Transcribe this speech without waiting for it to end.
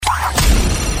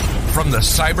From the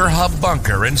Cyber Hub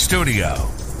bunker and studio,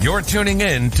 you're tuning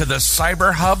in to the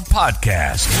Cyber Hub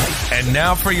podcast. And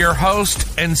now for your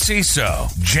host and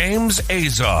CISO, James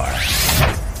Azar.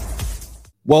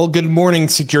 Well, good morning,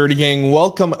 security gang.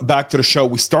 Welcome back to the show.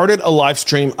 We started a live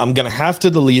stream. I'm going to have to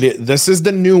delete it. This is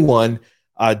the new one.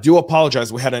 I do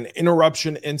apologize. We had an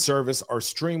interruption in service. Our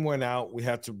stream went out. We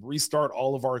had to restart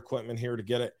all of our equipment here to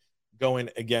get it going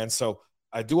again. So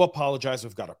I do apologize.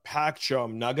 We've got a packed show.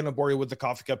 I'm not going to bore you with the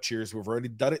coffee cup cheers. We've already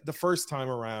done it the first time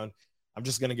around. I'm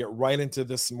just going to get right into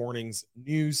this morning's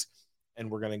news, and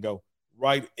we're going to go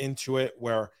right into it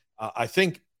where I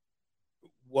think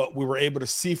what we were able to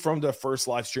see from the first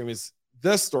live stream is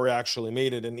this story actually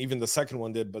made it, and even the second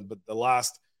one did, but the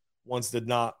last ones did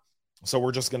not. So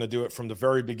we're just going to do it from the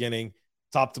very beginning,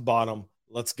 top to bottom.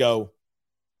 Let's go.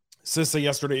 CISA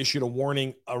yesterday issued a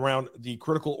warning around the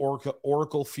critical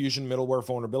Oracle Fusion middleware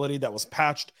vulnerability that was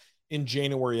patched in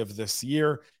January of this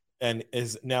year and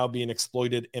is now being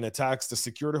exploited in attacks. The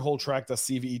security hole track, the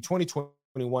CVE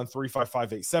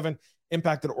 2021-35587,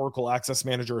 impacted Oracle Access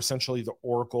Manager, essentially the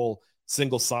Oracle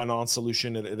single sign-on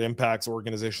solution. It impacts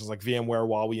organizations like VMware,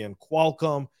 Huawei, and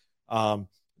Qualcomm.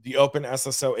 The open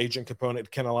SSO agent component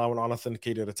can allow an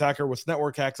unauthenticated attacker with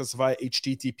network access via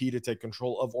HTTP to take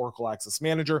control of Oracle Access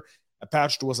Manager. A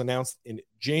patch was announced in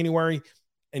January,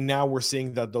 and now we're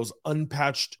seeing that those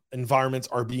unpatched environments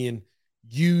are being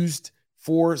used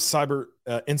for cyber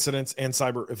incidents and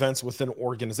cyber events within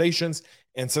organizations.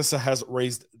 And CISA has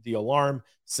raised the alarm,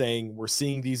 saying we're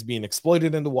seeing these being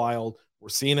exploited in the wild. We're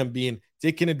seeing them being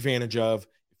taken advantage of.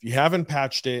 If you haven't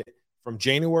patched it, from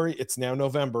January, it's now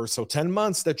November. So 10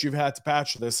 months that you've had to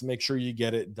patch this, make sure you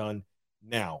get it done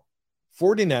now.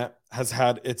 Fortinet has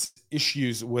had its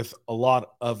issues with a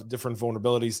lot of different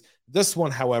vulnerabilities. This one,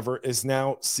 however, is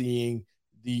now seeing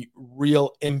the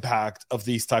real impact of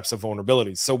these types of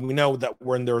vulnerabilities. So we know that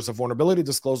when there's a vulnerability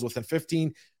disclosed within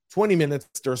 15, 20 minutes,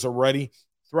 there's already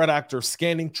threat actors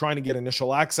scanning, trying to get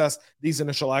initial access. These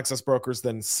initial access brokers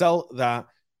then sell that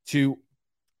to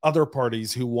other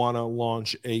parties who want to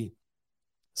launch a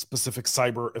specific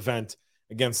cyber event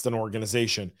against an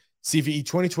organization. CVE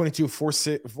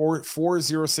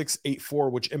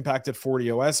 2022-40684, which impacted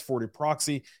FortiOS,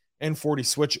 FortiProxy, and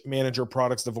FortiSwitch Manager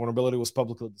products. The vulnerability was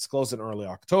publicly disclosed in early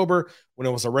October when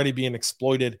it was already being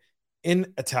exploited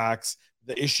in attacks.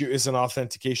 The issue is an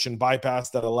authentication bypass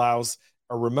that allows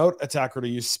a remote attacker to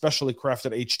use specially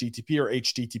crafted HTTP or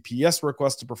HTTPS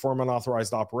requests to perform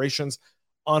unauthorized operations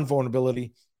on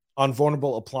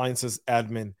vulnerable appliances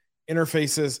admin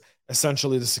interfaces.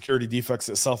 Essentially, the security defects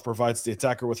itself provides the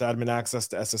attacker with admin access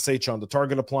to SSH on the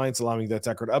target appliance, allowing the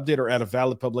attacker to update or add a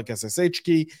valid public SSH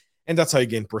key. And that's how you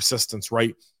gain persistence,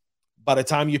 right? By the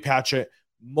time you patch it,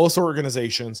 most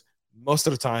organizations, most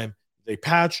of the time, they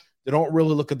patch. They don't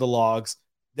really look at the logs.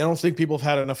 They don't think people have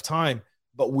had enough time.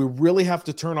 But we really have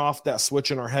to turn off that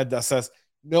switch in our head that says,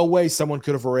 no way someone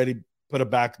could have already put a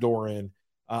backdoor in.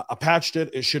 I patched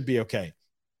it. It should be okay.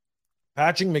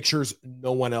 Patching makes sure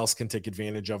no one else can take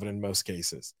advantage of it in most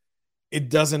cases. It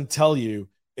doesn't tell you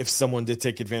if someone did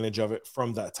take advantage of it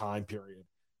from that time period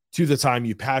to the time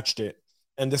you patched it.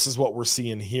 And this is what we're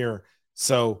seeing here.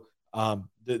 So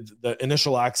the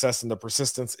initial access and the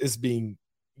persistence is being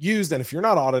used. And if you're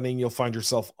not auditing, you'll find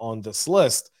yourself on this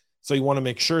list. So you want to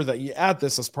make sure that you add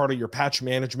this as part of your patch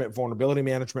management, vulnerability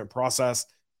management process.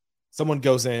 Someone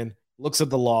goes in, looks at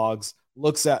the logs,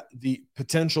 looks at the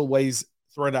potential ways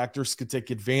threat actors could take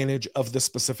advantage of this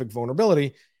specific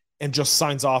vulnerability and just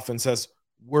signs off and says,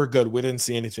 we're good. We didn't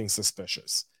see anything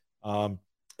suspicious. And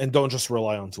don't just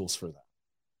rely on tools for that.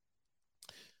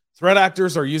 Threat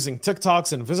actors are using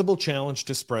TikTok's invisible challenge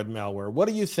to spread malware. What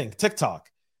do you think?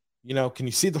 TikTok, can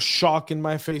you see the shock in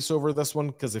my face over this one?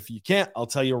 Because if you can't, I'll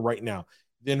tell you right now.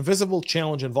 The invisible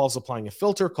challenge involves applying a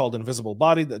filter called invisible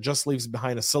body that just leaves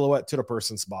behind a silhouette to the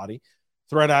person's body.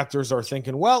 Threat actors are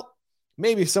thinking, well,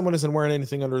 maybe if someone isn't wearing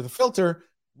anything under the filter,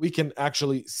 we can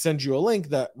actually send you a link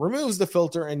that removes the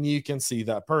filter and you can see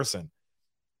that person.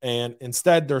 And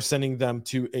instead, they're sending them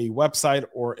to a website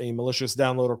or a malicious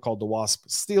downloader called the Wasp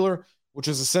Stealer, which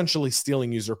is essentially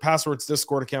stealing user passwords,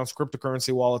 Discord accounts,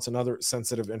 cryptocurrency wallets, and other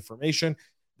sensitive information.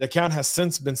 The account has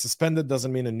since been suspended.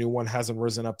 Doesn't mean a new one hasn't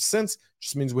risen up since.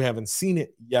 Just means we haven't seen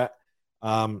it yet.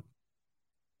 And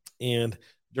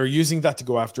they're using that to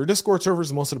go after Discord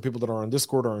servers. Most of the people that are on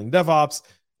Discord are in DevOps.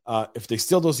 If they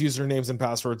steal those usernames and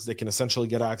passwords, they can essentially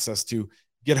get access to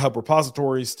GitHub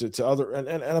repositories, to other.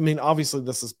 And I mean, obviously,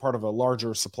 this is part of a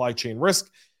larger supply chain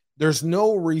risk. There's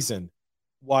no reason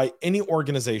why any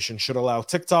organization should allow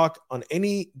TikTok on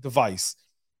any device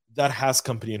that has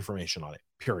company information on it,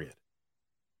 period.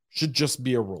 Should just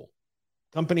be a rule.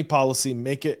 Company policy,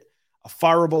 make it a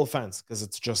fireable offense because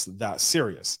it's just that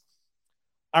serious.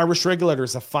 Irish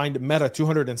regulators have fined Meta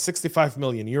 265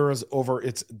 million euros over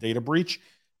its data breach.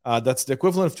 That's the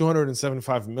equivalent of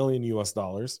 275 million US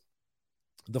dollars.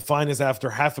 The fine is after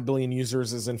 500 million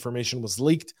users' information was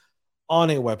leaked on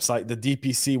a website. The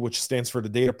DPC, which stands for the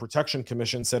Data Protection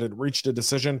Commission, said it reached a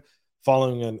decision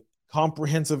following a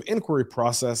comprehensive inquiry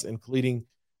process, including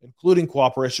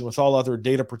cooperation with all other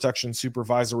data protection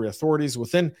supervisory authorities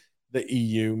within the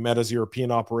EU. Meta's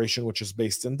European operation, which is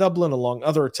based in Dublin, along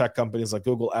other tech companies like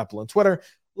Google, Apple, and Twitter.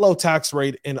 Low tax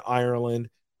rate in Ireland,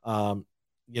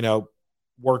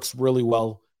 works really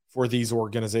well for these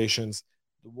organizations.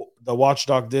 The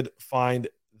watchdog did find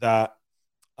that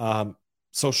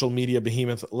social media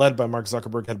behemoth led by Mark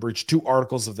Zuckerberg had breached 2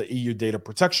 articles of the EU data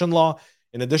protection law.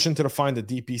 In addition to the fine, the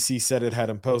DPC said it had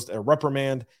imposed a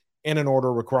reprimand and an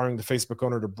order requiring the Facebook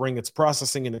owner to bring its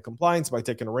processing into compliance by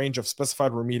taking a range of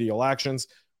specified remedial actions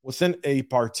within a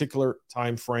particular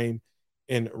time frame.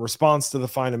 In response to the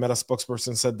fine, a Meta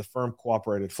spokesperson said the firm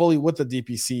cooperated fully with the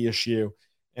DPC issue,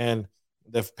 and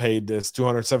they've paid this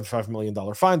 $275 million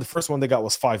fine. The first one they got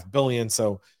was $5 billion,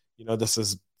 so this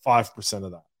is 5%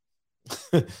 of that.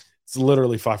 It's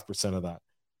literally 5% of that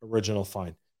original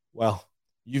fine. Well,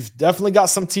 you've definitely got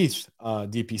some teeth,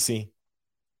 DPC.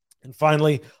 And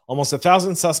finally, almost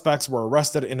 1,000 suspects were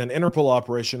arrested in an Interpol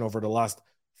operation over the last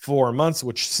 4 months,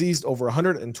 which seized over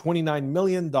 $129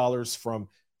 million from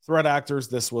threat actors.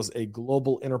 This was a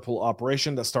global Interpol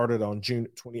operation that started on June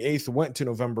 28th, went to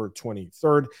November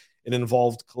 23rd. It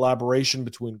involved collaboration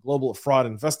between global fraud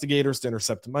investigators to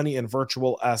intercept money and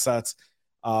virtual assets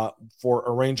for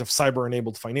a range of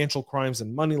cyber-enabled financial crimes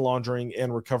and money laundering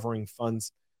and recovering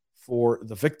funds for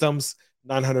the victims.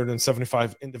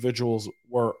 975 individuals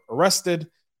were arrested,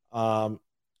 and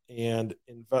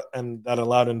that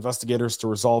allowed investigators to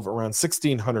resolve around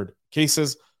 1,600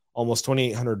 cases. Almost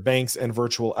 2,800 banks and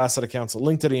virtual asset accounts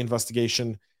linked to the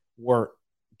investigation were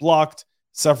blocked.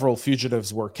 Several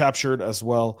fugitives were captured as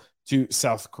well. 2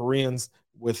 South Koreans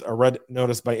with a red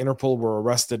notice by Interpol were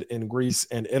arrested in Greece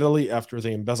and Italy after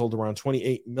they embezzled around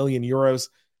 28 million euros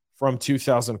from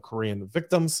 2,000 Korean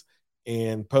victims,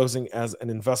 and posing as an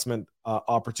investment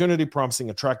opportunity, promising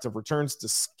attractive returns. The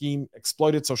scheme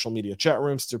exploited social media chat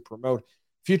rooms to promote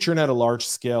FutureNet, a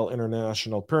large-scale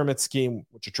international pyramid scheme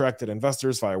which attracted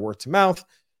investors via word-to-mouth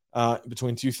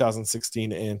between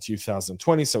 2016 and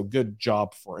 2020. So good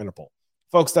job for Interpol.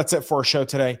 Folks, that's it for our show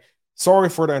today. Sorry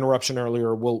for the interruption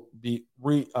earlier. We'll be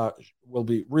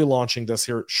relaunching this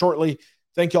here shortly.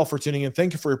 Thank you all for tuning in.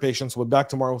 Thank you for your patience. We'll be back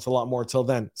tomorrow with a lot more. Till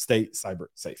then, stay cyber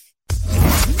safe.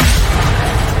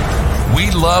 We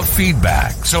love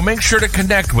feedback, so make sure to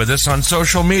connect with us on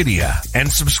social media and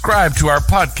subscribe to our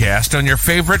podcast on your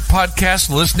favorite podcast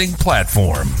listening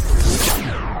platform.